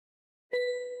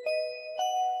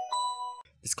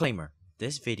Disclaimer: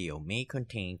 this video may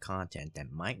contain content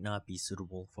that might not be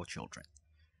suitable for children.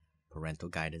 Parental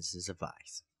guidance is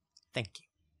advised. Thank you.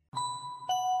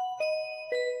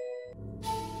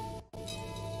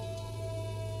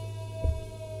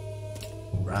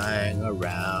 Riding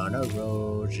around a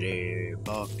rosy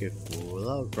bucket full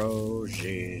of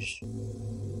roses.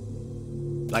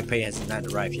 Black Pay has not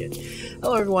arrived yet.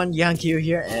 Hello everyone, Yankee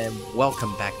here, and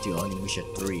welcome back to Onimusha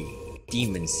 3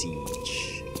 Demon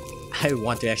Siege. I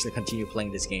want to actually continue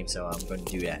playing this game, so I'm going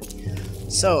to do that.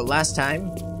 So last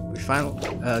time, we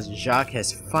Jacques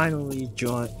has finally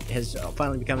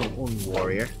become an Oni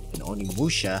warrior, an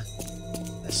Onimusha.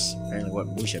 That's apparently what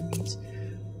Musha means.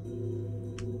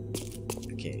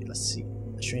 Okay, let's see.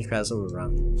 A strange castle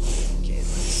around. Okay,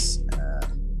 let's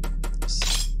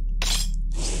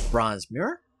bronze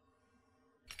mirror.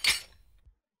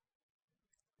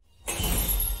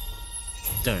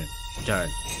 Dun dun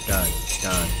dun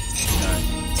dun dun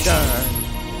dun.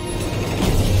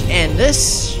 And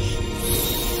this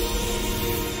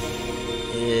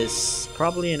is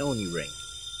probably an Oni ring.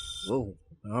 Whoa,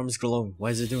 my arm is glowing. Why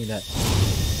is it doing that?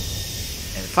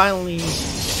 And finally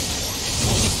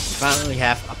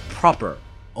have a proper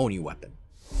Oni weapon.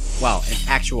 Well, an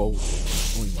actual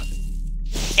Oni weapon.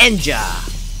 Enja!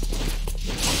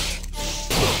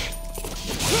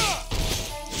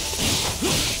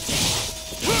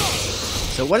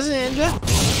 So what is an Enja?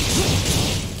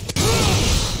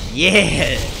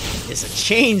 Yeah! It's a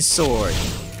chain sword!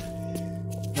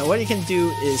 Now what you can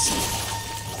do is...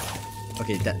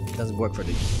 Okay, that doesn't work for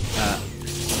the...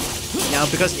 now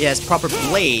because it has proper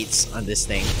blades on this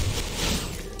thing,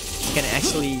 you can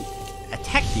actually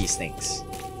attack these things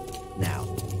now.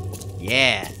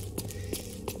 Yeah.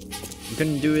 You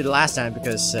couldn't do it last time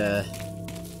because and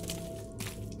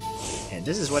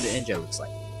this is what the Enja looks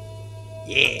like.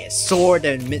 Yeah, sword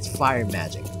that emits fire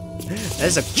magic.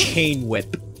 That's a chain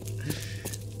whip.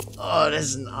 Oh, this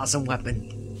is an awesome weapon.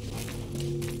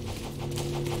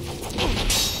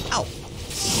 Ow.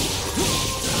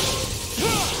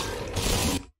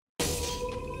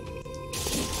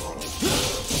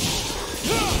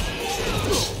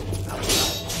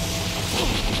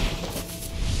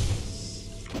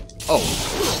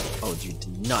 Oh, you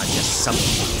did not just summon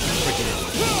freaking.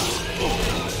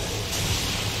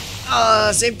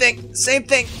 Same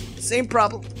thing, same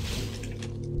problem.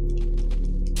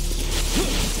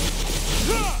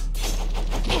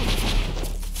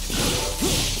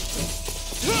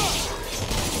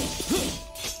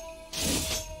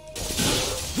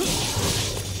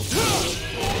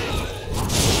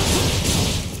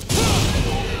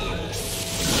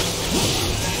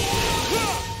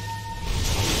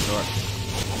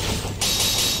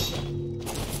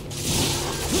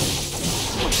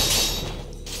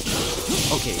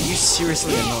 Okay, you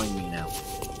seriously annoying me now.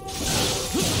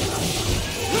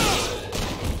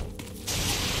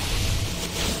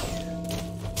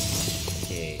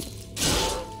 Okay.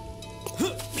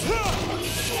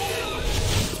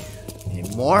 Any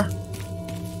more?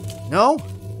 No?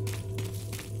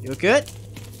 You good?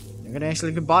 You're gonna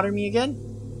actually bother me again?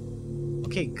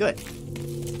 Okay, good.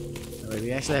 Alright,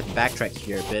 we actually have to backtrack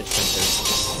here a bit since there's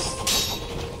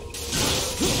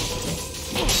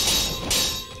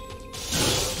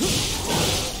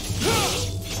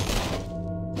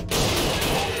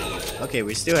okay,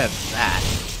 we still have that.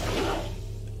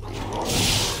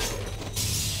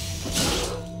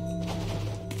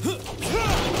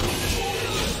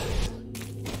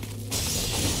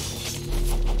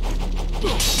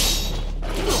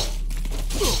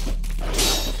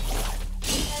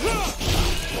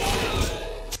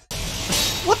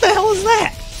 What the hell is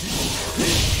that?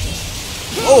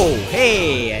 Oh,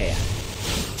 hey!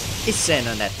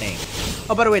 Isen on that thing.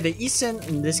 Oh, by the way, the Isen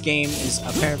in this game is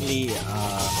apparently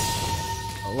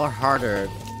a lot harder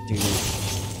to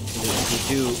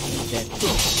do than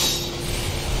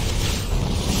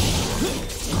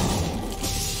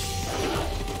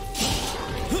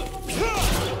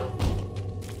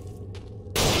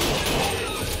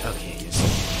okay, you're so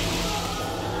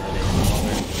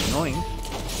annoying.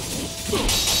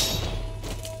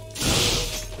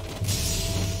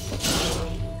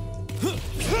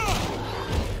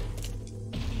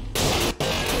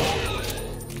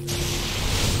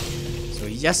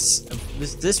 Yes,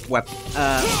 with this weapon,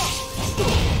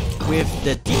 with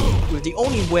the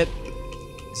Oni whip.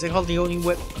 Is it called the Oni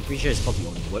whip? I'm pretty sure it's called the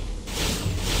Oni whip.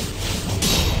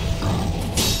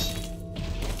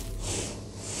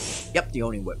 Yep, the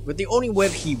Oni whip. With the Oni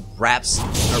whip, he wraps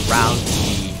around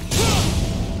the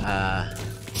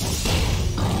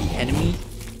enemy.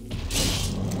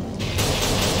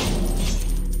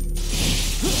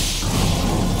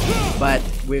 But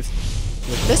with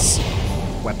with this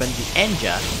weapon, the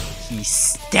Enja, he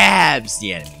stabs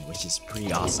the enemy, which is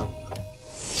pretty awesome.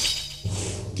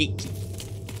 Geeky.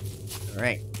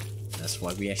 Alright. That's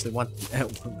why we actually want.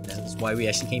 That's why we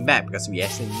actually came back, because we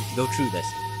actually need to go through this.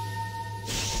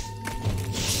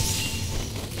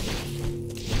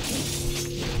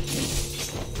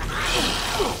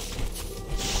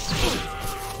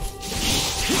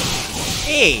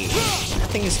 Hey! That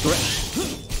thing is great.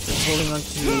 It's holding on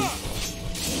to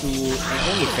an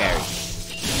only fairy.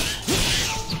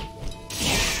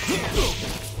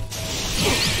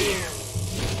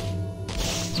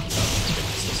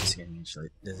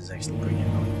 This is actually pretty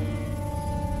annoying.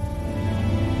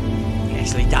 He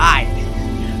actually died!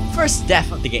 First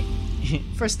death of the game.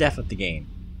 First death of the game.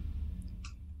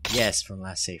 Yes, from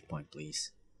last save point,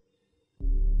 please.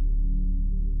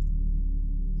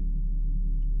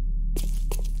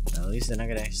 Now, at least they're not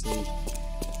gonna actually...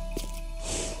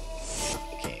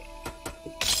 Okay.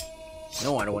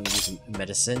 No, I don't want to use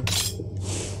medicine.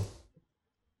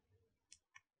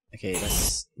 Okay,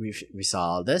 we saw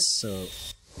all this, so...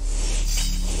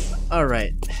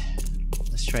 Alright,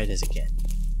 let's try this again.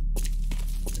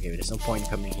 Okay, but there's no point in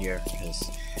coming here because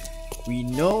we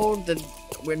know that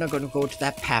we're not going to go to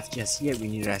that path just yet. We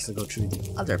need to actually go through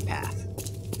the other path.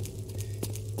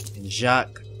 And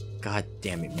Jacques, god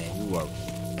damn it, man, you are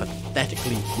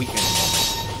pathetically weak at the moment.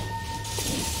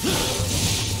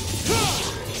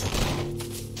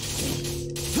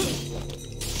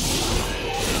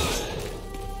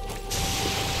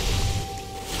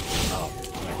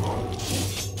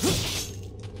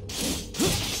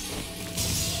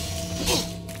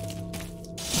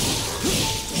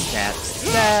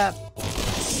 Stab.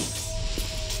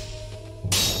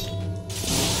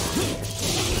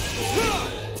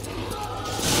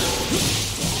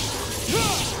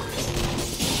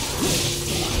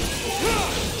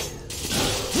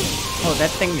 Oh, that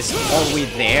thing is all the way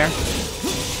there.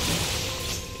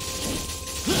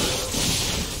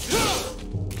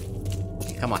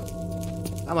 Come on.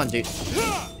 Come on, dude.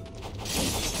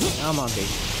 Come on, dude.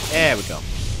 There we go.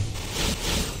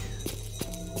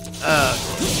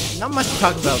 Not much to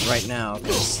talk about right now,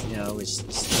 because, you know, it's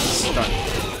starting.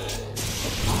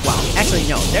 Well, actually,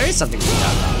 no, there is something to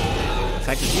talk about. The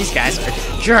fact that these guys are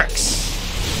jerks!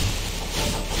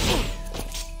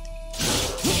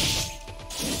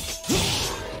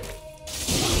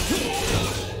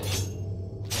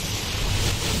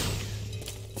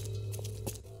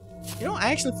 You know,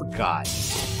 I actually forgot.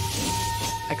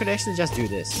 I could actually just do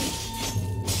this.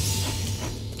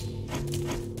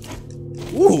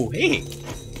 Ooh, hey!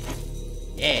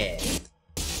 Yeah!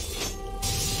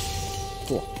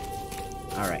 Cool.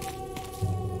 Alright.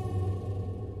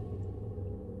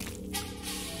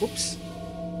 Whoops.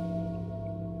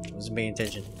 Wasn't paying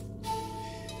attention.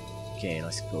 Okay,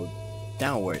 let's go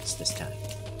downwards this time.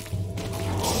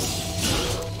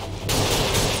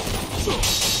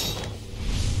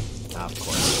 Of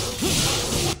course.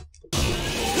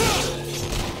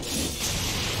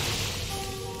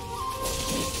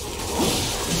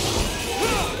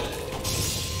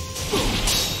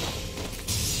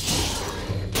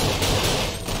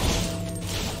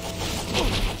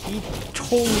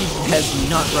 Totally has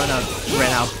not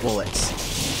ran out bullets.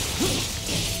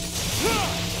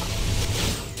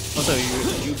 Also,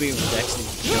 Jubei would actually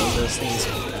kill those things.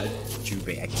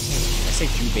 Jubei, I say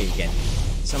Jubei again.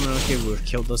 Samanosuke would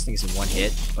kill those things in one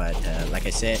hit, but like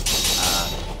I said,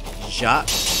 Jacques,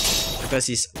 because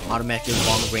he's automatically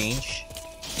long range.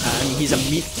 I mean, he's a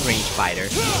mid-range fighter,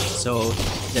 so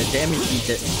the damage he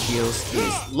deals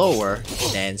is lower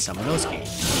than Samanosuke.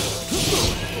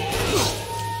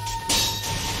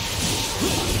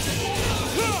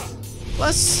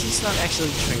 Plus, he's not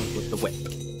actually trained with the whip.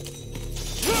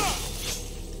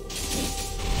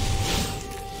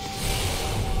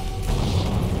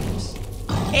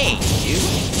 Hey, dude!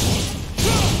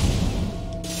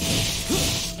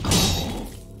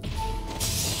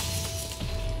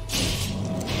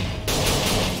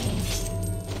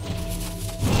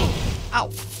 Ow!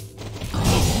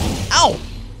 Ow!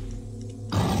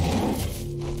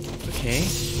 Okay.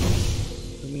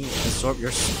 Let me absorb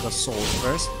your souls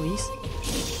first, please.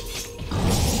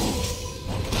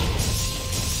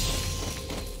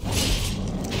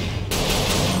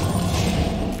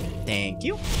 Thank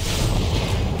you.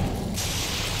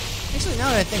 Actually, now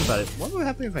that I think about it, what would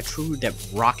happen if I threw that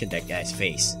rock at that guy's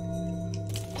face?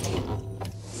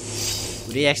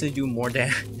 Would he actually do more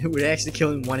damage? Would it actually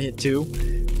kill him one hit too?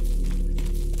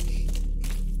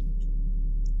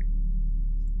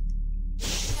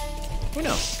 Who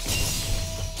knows?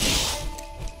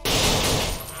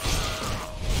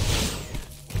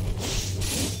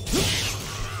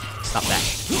 Stop that.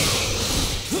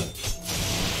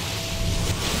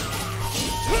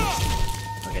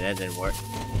 Okay, that didn't work.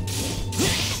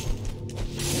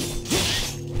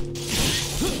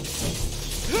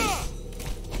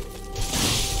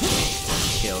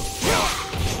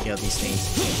 Kill these things.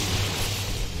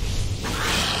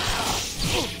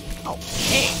 Oh,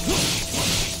 hey!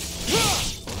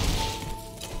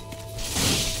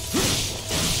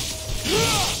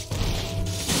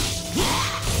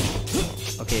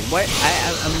 Okay, what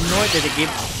I'm annoyed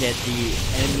that the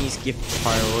enemies give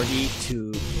priority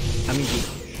to. I mean,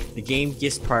 the game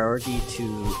gives priority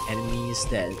to enemies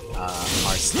that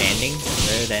are standing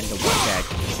rather than the ones that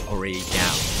are already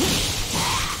down.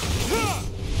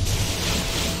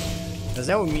 Does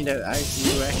that would mean that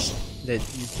that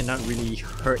you cannot really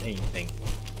hurt anything?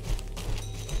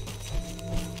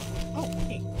 Oh,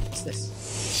 hey, what's this?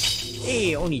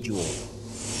 Hey, Onimusha.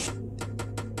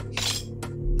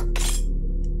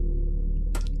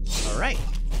 Alright.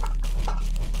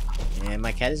 And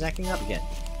my cat is acting up again.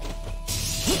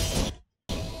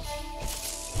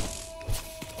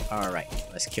 Alright,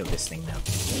 let's kill this thing now.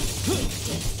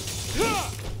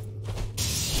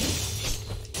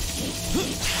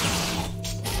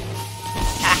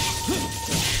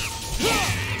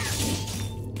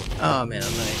 Oh man,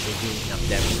 I'm not actually doing enough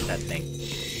damage with that thing.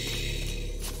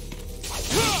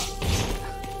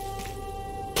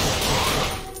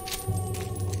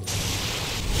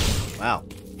 Wow,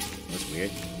 that was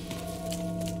weird.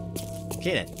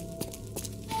 Okay then.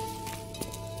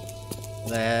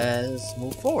 Let's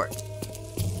move forward.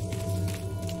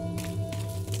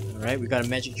 Alright, we got a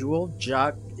magic jewel.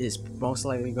 Jacques is most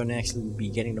likely going to actually be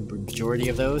getting the majority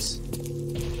of those.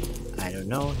 I don't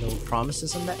know, no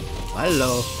promises on that.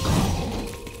 Hello.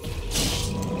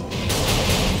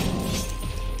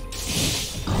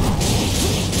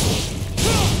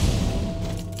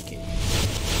 Okay,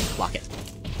 block it.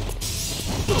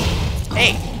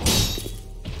 Hey!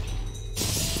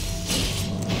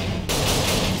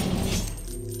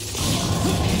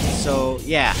 So,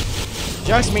 yeah.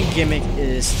 Jacques' main gimmick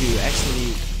is to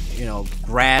actually, you know,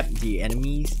 grab the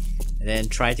enemies and then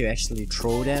try to actually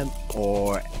throw them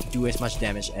or do as much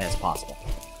damage as possible.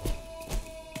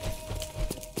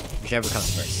 Whichever comes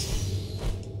first.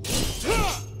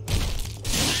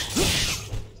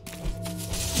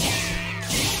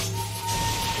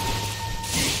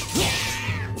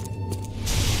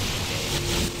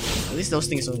 At least those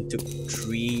things only took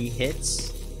 3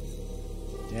 hits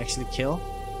to actually kill.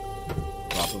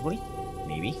 Probably.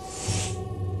 Maybe.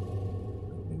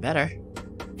 Better.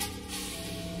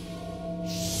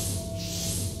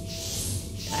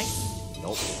 Can I?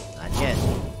 Nope. Not yet.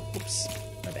 Oops.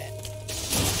 My bad.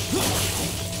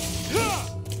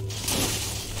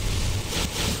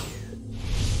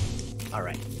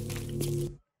 Alright.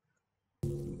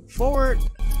 Forward.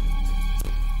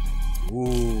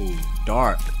 Ooh.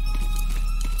 Dark.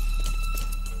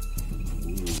 Ooh.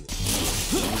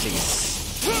 Music is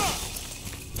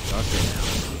darker now.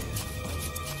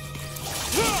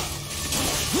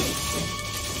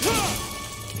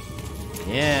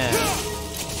 Yeah.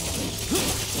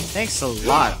 Thanks a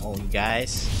lot, only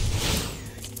guys.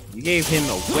 You gave him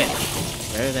a whip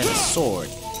rather than a sword,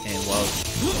 and well,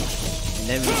 and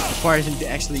then required him to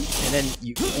actually, and then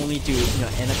you only to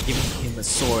end up giving him a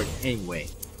sword anyway.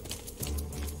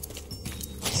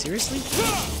 Seriously?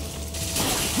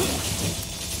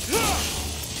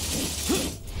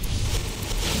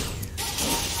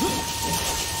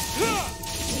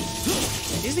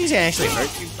 These things can actually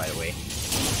hurt you, by the way.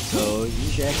 So you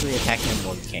should actually attack them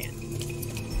while you can.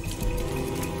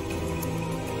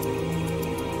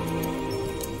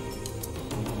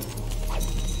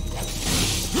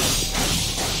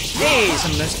 Hey,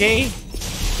 Samanosuke!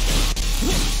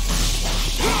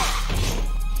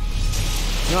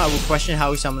 You know, I would question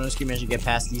how Samanosuke managed to get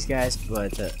past these guys,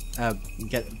 but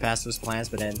get past those plants,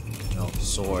 but then,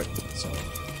 sword. So,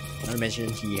 not to mention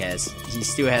he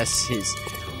still has his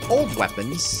old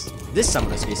weapons. This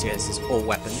Samanosuke still has his old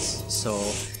weapons, so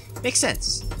makes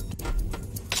sense.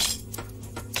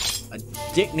 A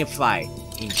dignified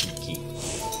ancient key.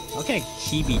 How can a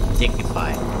key be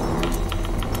dignified?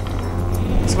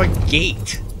 It's like a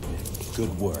gate.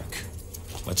 Good work.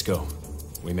 Let's go.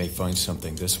 We may find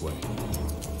something this way.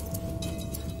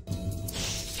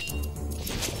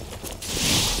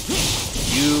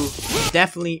 You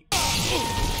definitely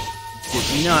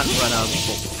did not run out of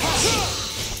bullets.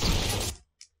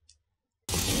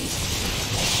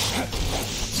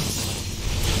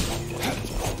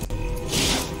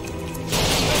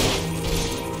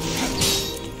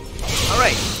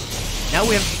 Alright, now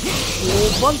we have a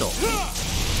full bundle.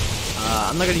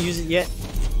 I'm not gonna use it yet.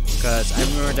 because I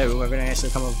remember that we were gonna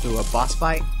actually come up to a boss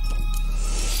fight.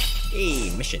 Hey,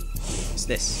 mission. What's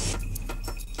this?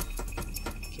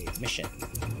 Okay, mission.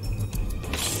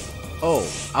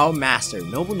 Oh, our master,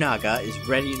 Nobunaga, is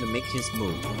ready to make his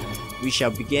move. We shall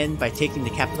begin by taking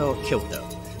the capital of Kyoto.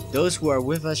 Those who are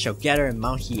with us shall gather in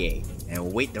Mount Hiei and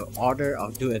await the order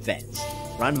to advance.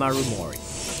 Ranmaru Mori.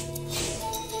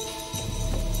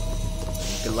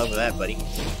 Good luck with that, buddy.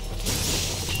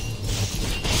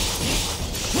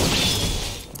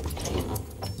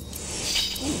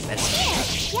 Ooh, that's...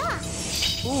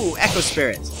 Ooh, Echo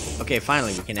Spirits. Okay,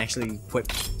 finally, we can actually equip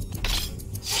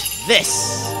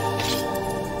this.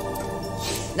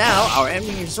 Now, our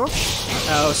enemy absorption,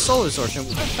 soul absorption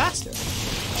will be faster.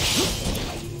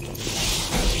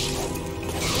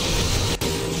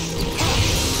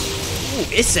 Ooh,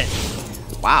 Isen!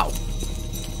 Wow.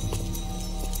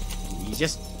 He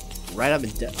just right up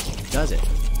and does it.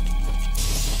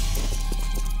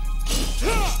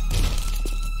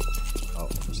 Oh,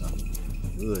 what's up?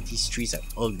 Ooh, these trees are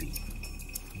ugly.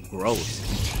 Gross.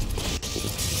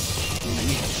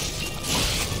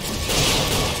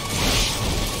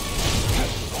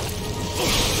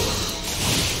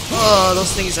 Oh,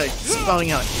 those things are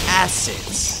spouting out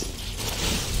acids.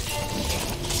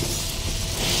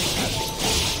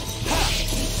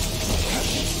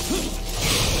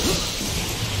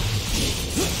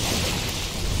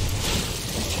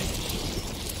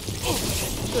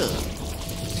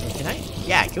 So can I?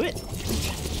 Yeah, do it.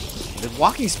 The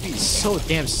walking speed is so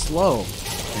damn slow.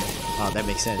 Oh, that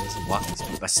makes sense. It's a walking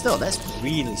speed, but still, that's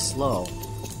really slow.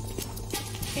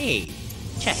 Hey,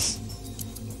 chess.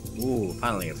 Ooh,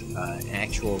 finally, an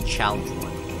actual challenge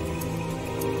one.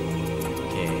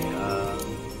 Okay,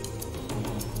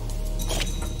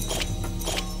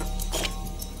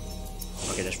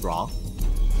 okay, that's wrong.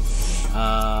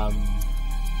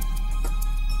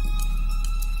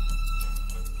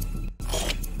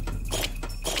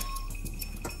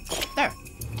 There.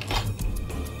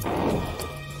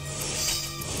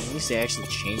 At least they actually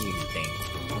changed anything.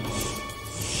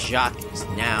 Jacques is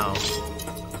now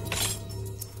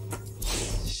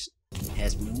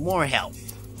has more health.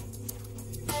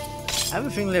 I have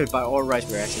a feeling that by all rights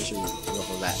we're actually should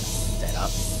level that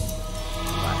up.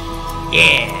 But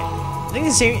yeah, I think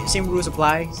the same rules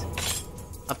applies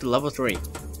up to level 3.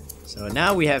 So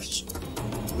now we have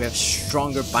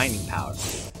stronger binding power.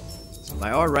 So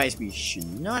by all rights we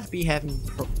should not be having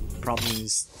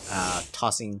problems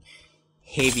tossing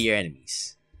heavier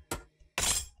enemies.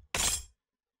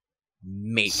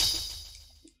 Maybe.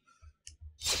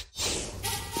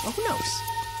 Well, who knows?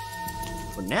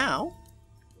 For now,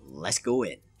 let's go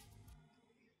in.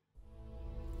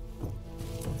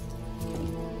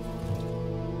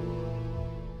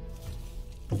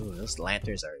 Ooh, those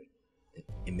lanterns are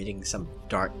emitting some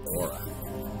dark aura.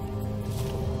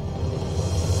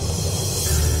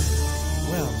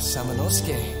 Well,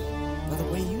 Samanosuke, by the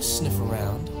way you sniff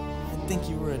around, I'd think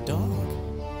you were a dog.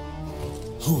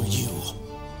 Who are you?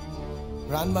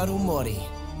 Ranmaru Mori,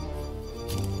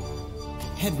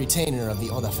 head retainer of the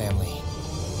Oda family.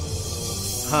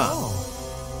 Huh. Oh,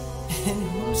 and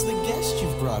who's the guest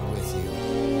you've brought with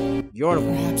you? You're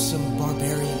perhaps some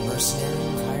barbarian mercenary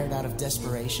you've hired out of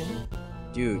desperation?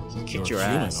 Dude, you kicked your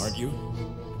human, ass. aren't you?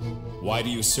 Why do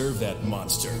you serve that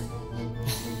monster?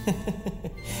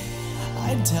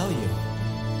 I'd tell you,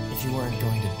 if you weren't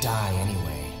going to die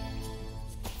anyway.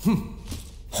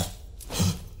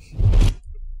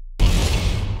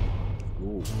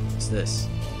 Ooh, what's this?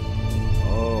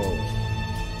 Oh.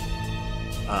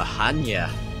 Hanya.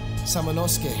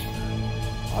 Samanosuke,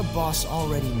 our boss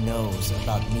already knows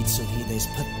about Mitsuhide's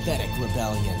pathetic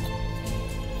rebellion.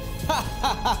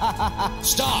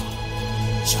 Stop!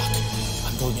 Jacques,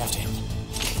 I'm going after him.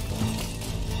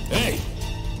 Hey!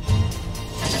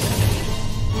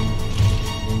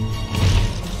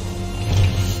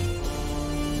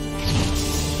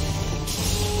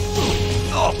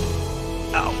 Oh!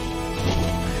 Ow.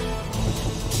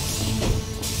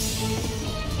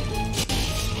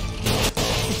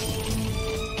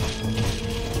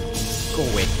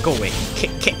 Go away.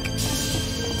 Kick.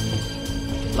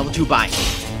 Level 2 bind.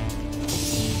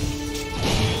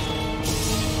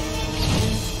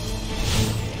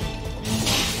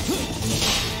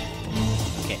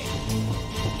 Okay.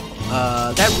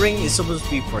 That ring is supposed to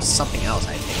be for something else,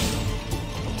 I think.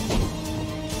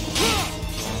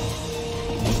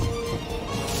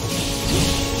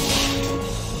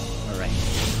 Alright.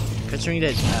 Considering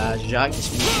that Jacques is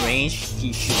mid-range,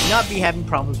 he should not be having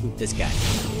problems with this guy.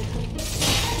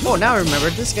 Oh, now I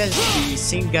remember, this guy is the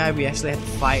same guy we actually had to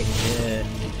fight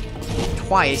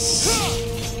twice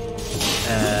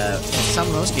at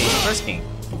Samanosuke's first game.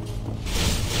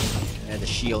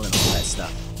 shield and all that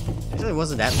stuff. Actually, it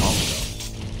wasn't that long ago.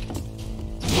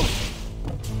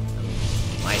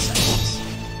 My side is.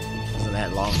 It wasn't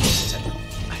that long ago since I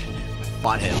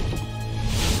fought him.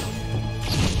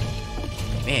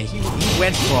 Man, he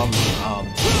went from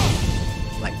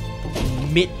like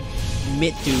mid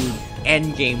to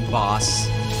end game boss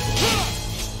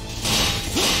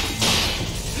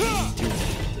to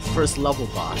the first level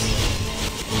boss.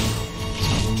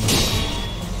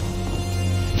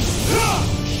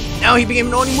 Now he became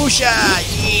an Onimusha!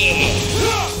 Yeah!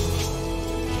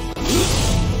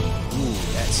 Ooh,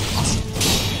 that's awesome.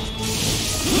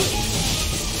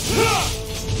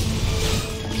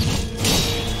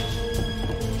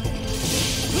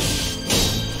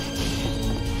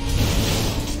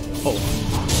 Oh.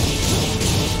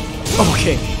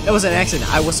 Okay, that was an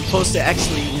accident. I was supposed to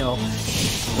actually, you know,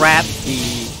 grab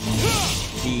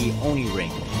the Oni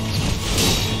ring.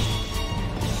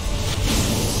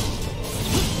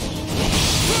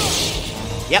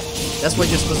 Yep, that's what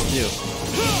you're supposed to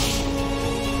do.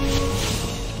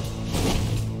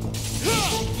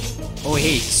 Oh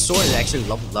hey, his sword is actually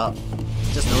leveled up.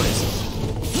 Just noticed.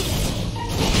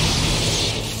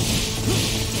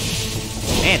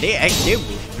 Man, they were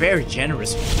very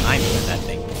generous with time for that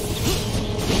thing.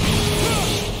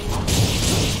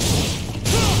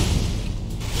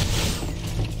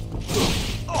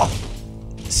 Oh,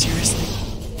 seriously?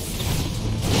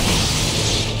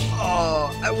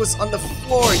 Oh, I was on the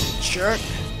floor, you jerk.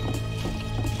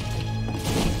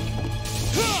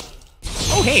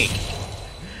 Oh hey!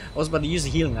 I was about to use a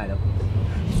healing item.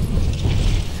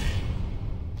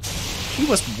 He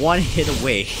was one hit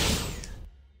away.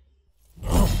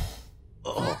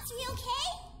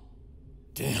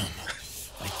 Damn.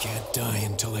 I can't die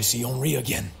until I see Henri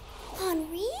again.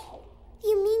 Henri?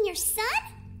 You mean your son?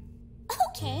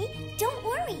 Okay, don't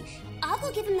worry. I'll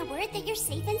go give him the word that you're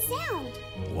safe and sound.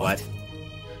 What?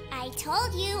 I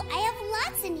told you, I have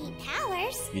lots of neat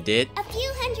powers. You did? A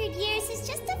few hundred years is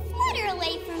just a flutter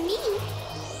away from me.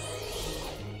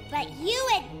 But you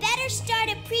had better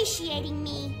start appreciating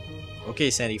me.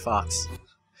 Okay, Sandy Fox.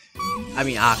 I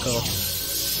mean, Akko.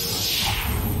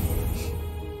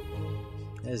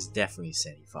 That is definitely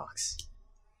Sandy Fox.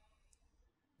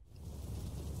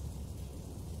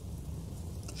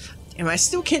 Damn, I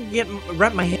still can't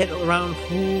wrap my head around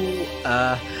who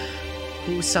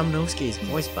Samanosuke is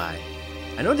voiced by.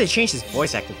 I know they changed his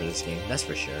voice actor for this game, that's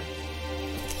for sure.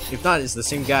 If not, it's the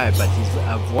same guy, but his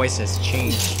voice has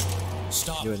changed.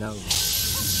 Stop. You know.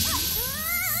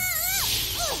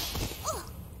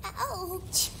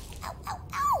 Ouch! Ow, ow,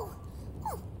 ow!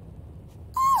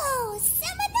 Oh,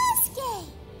 Samanosuke!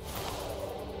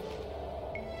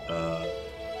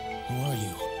 Who are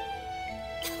you?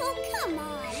 Oh, come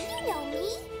on, you know me.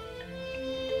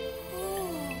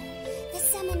 Oh, the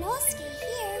Samanosuke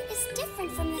here is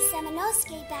different from the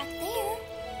Samanosuke back there.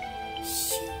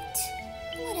 Shoot,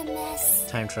 what a mess.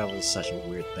 Time travel is such a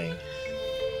weird thing.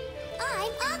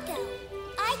 I'm Akko.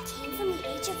 I came from the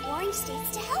Age of Warring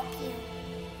States to help you.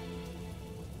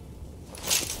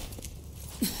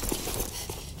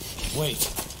 Wait.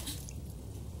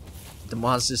 The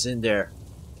monsters in there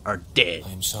are dead.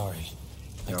 I'm sorry.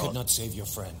 I could not save your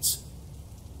friends.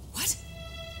 What?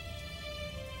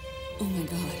 Oh my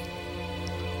god.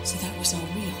 So that was all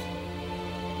real.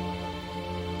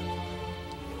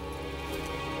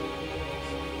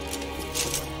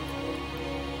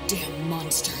 Damn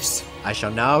monsters. I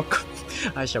shall now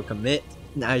commit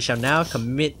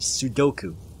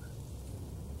Sudoku.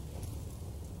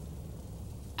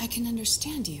 I can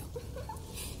understand you.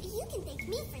 You can thank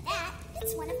me for that.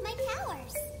 It's one of my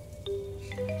powers.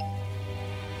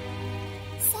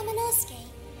 Samanosuke,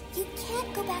 you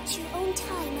can't go back to your own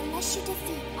time unless you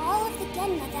defeat all of the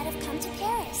Genma that have come to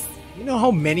Paris. You know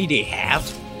how many they have?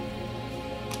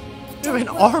 They're an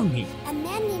Don't worry. army. A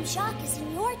man named Jacques is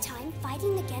in your time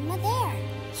fighting the Genma there.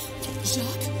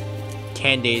 Jacques?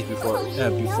 10 days before Oh, you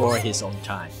know before it. his own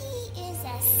time. He is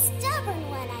a stubborn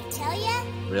one, I tell ya.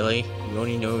 Really? You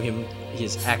only know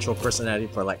his actual personality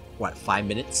for like what, 5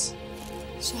 minutes?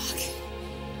 Jacques.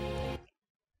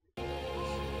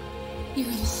 You're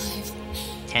alive.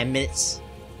 10 minutes?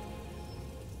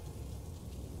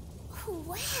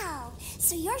 Wow,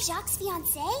 so you're Jacques'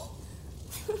 fiancé?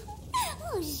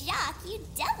 Oh, Jacques, you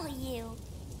W.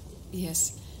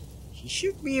 Yes. He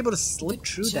should be able to slip But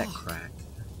through that Jacques- crack.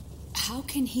 How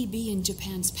can he be in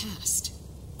Japan's past?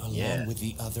 Along Yeah. with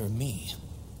the other me.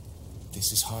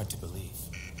 This is hard to believe.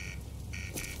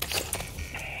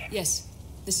 Yes.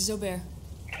 This is Aubert.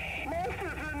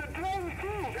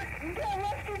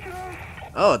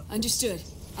 Oh, Understood.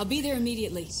 I'll be there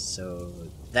immediately. So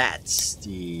that's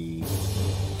the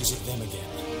Is it them again?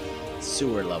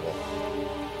 sewer level.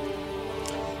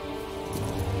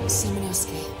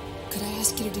 Samanosuke, could I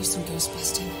ask you to do some ghost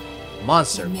busting?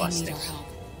 Monster We may need busting. our help.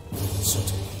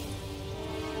 Certainly.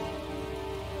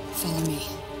 Follow me.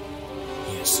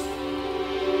 Yes.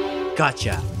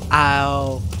 Gotcha.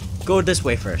 I'll go this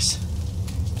way first.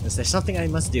 Is there something I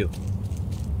must do?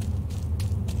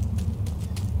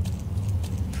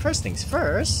 First things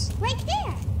first. Right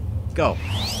there. Go.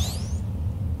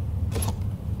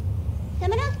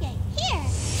 Samanosuke, here.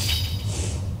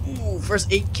 Ooh,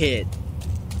 first aid kit.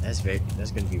 That's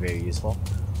gonna be very useful.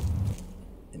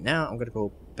 And now I'm gonna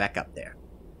go back up there.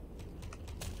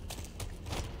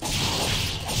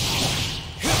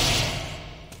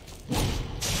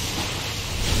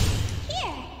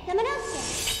 Here,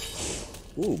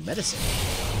 Samanosuke. Ooh, medicine.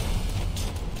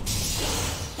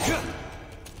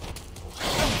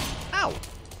 Ow!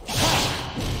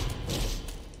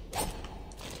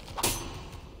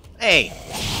 Hey!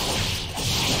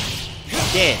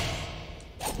 Dead.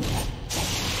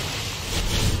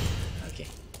 Okay.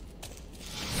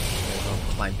 Gonna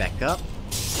climb back up.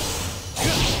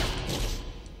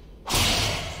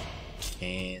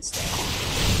 And stand.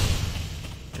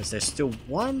 Because there's still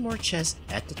one more chest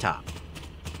at the top.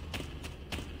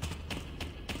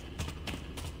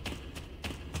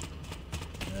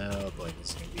 Oh boy, this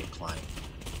is gonna be a climb.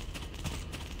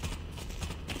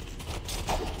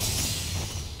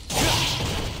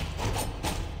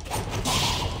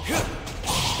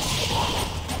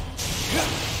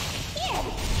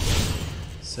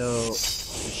 So,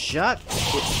 Jacques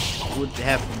would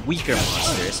have weaker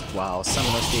monsters, while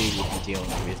Samanosuke would be dealing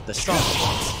with the stronger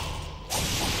ones.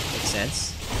 Makes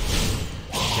sense.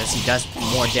 Because he does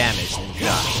more damage than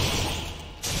Jacques.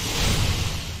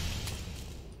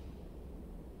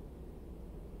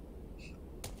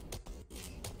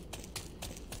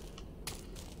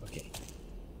 Okay.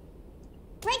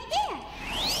 Right there.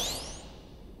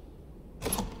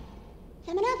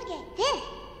 Samanosuke, there.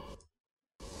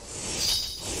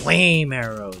 Flame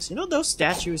arrows! You know, those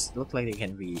statues look like they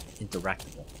can be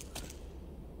interactable.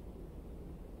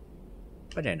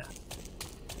 But they're not.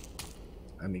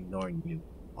 I'm ignoring you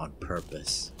on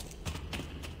purpose.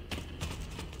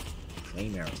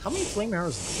 Flame arrows. How many flame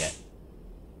arrows did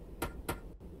you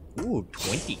get? Ooh,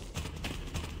 20.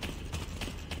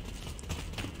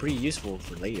 Pretty useful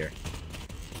for later.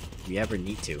 If we ever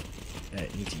need to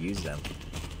use them.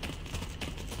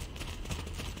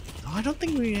 Oh, I don't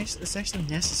think it's actually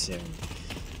necessary.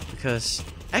 Because...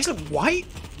 Actually,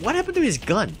 what happened to his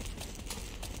gun?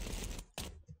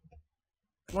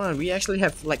 Come on, we actually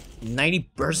have like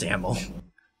 90 burst ammo.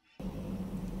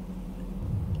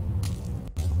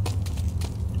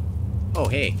 Oh,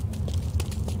 hey.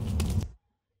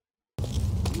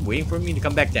 You waiting for me to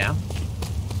come back down?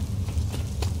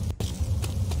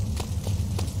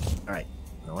 Alright,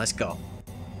 now let's go.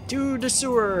 To the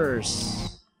sewers!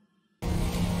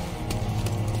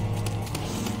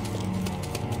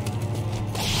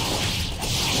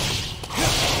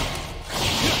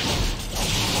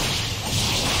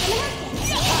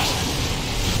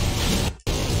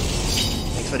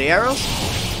 For the arrows?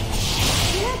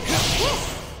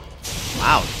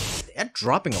 Wow, they're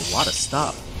dropping a lot of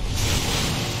stuff.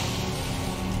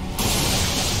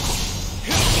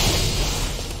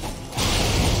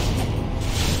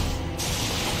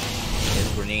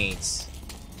 There's grenades.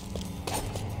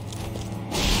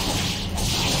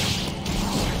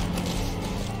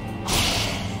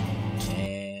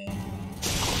 And...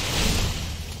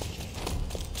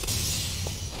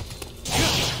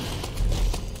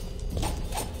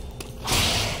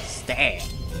 Stab.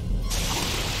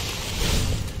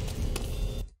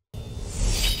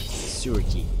 Sewer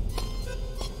key.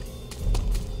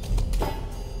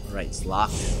 Alright, it's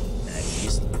locked. And I've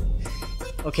used it.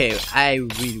 Okay, I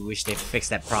really wish they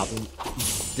fixed that problem.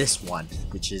 This one,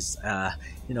 which is,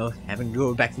 you know, having to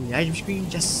go back to the item screen.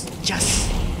 Just.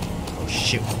 Oh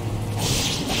shoot.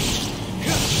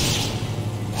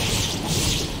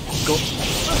 Go.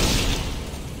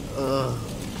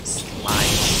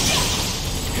 Slime.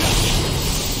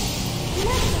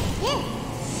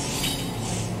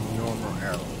 Normal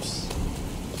arrows.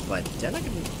 But they're not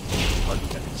gonna be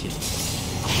gonna kill you.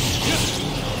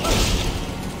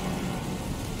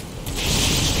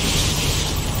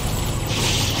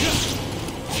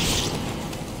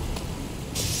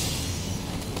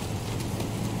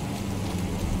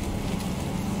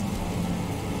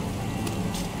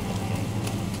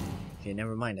 Okay,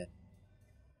 never mind it.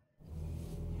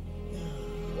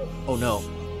 Oh no.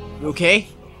 You okay?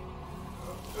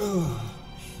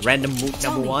 Random move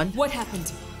Tell number me, one. what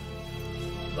happened?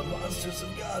 monsters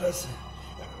have got us.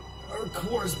 Our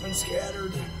core's been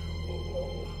scattered.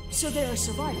 So there are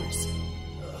survivors.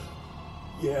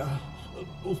 Yeah.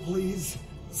 Oh, please,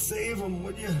 save them,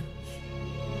 would you?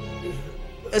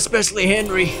 Especially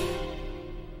Henry.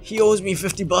 He owes me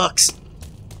 $50.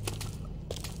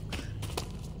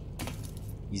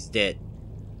 He's dead.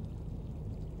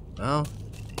 Well,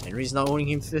 Henry's not owing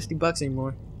him $50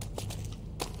 anymore.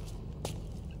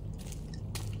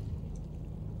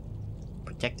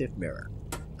 Protective mirror.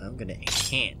 I'm gonna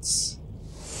enhance.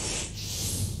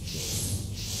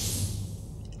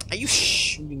 Are you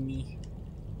shooting me?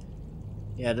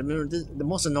 Yeah, the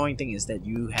most annoying thing is that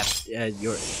you have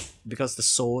because the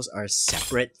souls are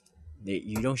separate.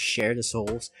 You don't share the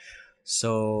souls.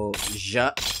 So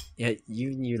Jacques, yeah,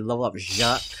 you level up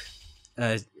Jacques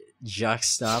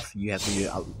stuff. You have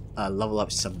to level up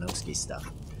Samanosuke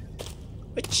stuff,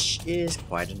 which is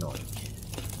quite annoying.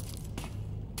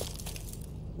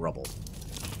 Rubble.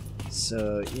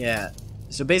 So yeah,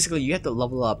 so basically you have to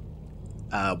level up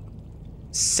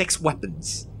 6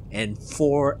 weapons and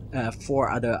 4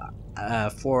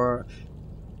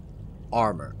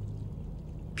 armor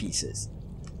pieces.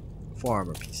 4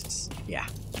 armor pieces. Yeah.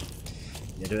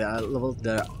 You have to level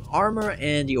the armor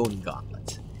and the Oni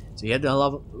gauntlet. So you have to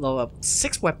level up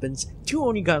 6 weapons, 2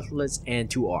 Oni gauntlets, and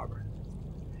 2 armor.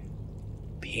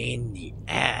 Pain in the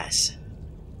ass.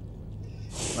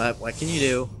 But what can you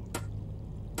do?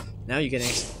 Now you can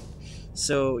actually.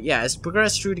 So yeah, as you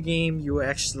progress through the game, you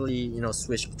actually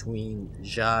switch between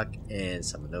Jacques and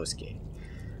Samanosuke.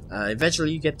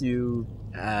 Eventually, you get to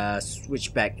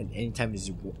switch back at any time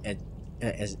at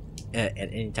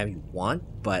any time you want,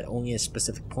 but only at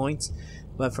specific points.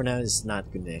 But for now, it's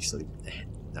not going to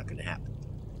happen.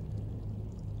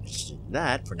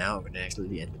 That for now, I'm going to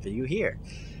actually end the video here.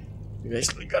 We've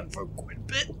actually gone for quite a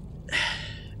bit.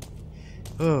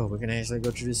 Oh, we're going to actually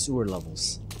go through the sewer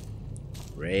levels.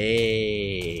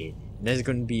 Great. There's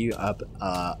going to be a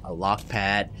lock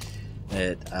pad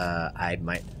that I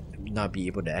might not be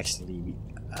able to actually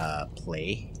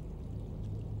play.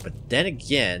 But then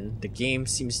again, the game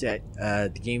seems that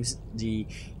the game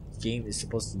is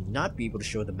supposed to not be able to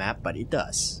show the map, but it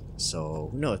does. So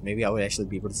who knows? Maybe I would actually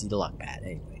be able to see the lock pad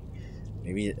anyway.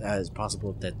 Maybe it's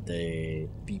possible that the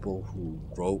people who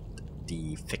wrote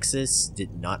the fixes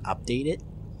did not update it.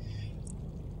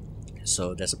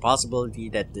 So there's a possibility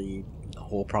that the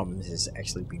whole problem is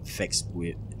actually being fixed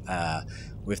with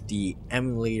the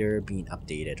emulator being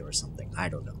updated or something. I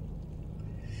don't know.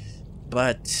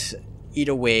 But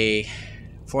either way,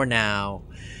 for now,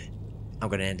 I'm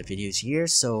gonna end the videos here.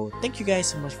 So thank you guys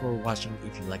so much for watching.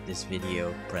 If you like this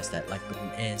video, press that like button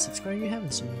and subscribe if you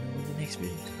haven't, so you know when the next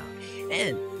video comes out.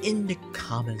 And in the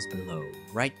comments below,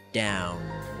 write down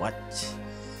what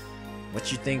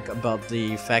you think about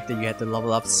the fact that you have to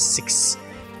level up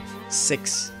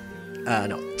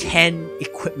 10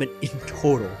 equipment in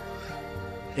total,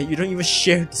 and you don't even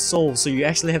share the soul, so you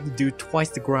actually have to do twice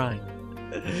the grind.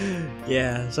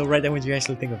 Yeah, so write down what you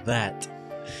actually think of that.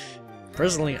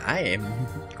 Personally, I am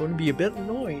going to be a bit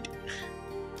annoyed.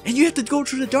 And you have to go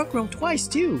through the dark realm twice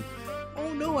too.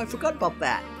 Oh no, I forgot about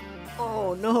that.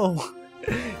 Oh no.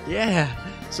 Yeah,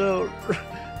 so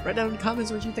write down in the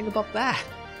comments what you think about that.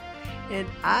 And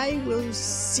I will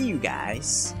see you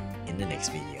guys in the next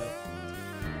video.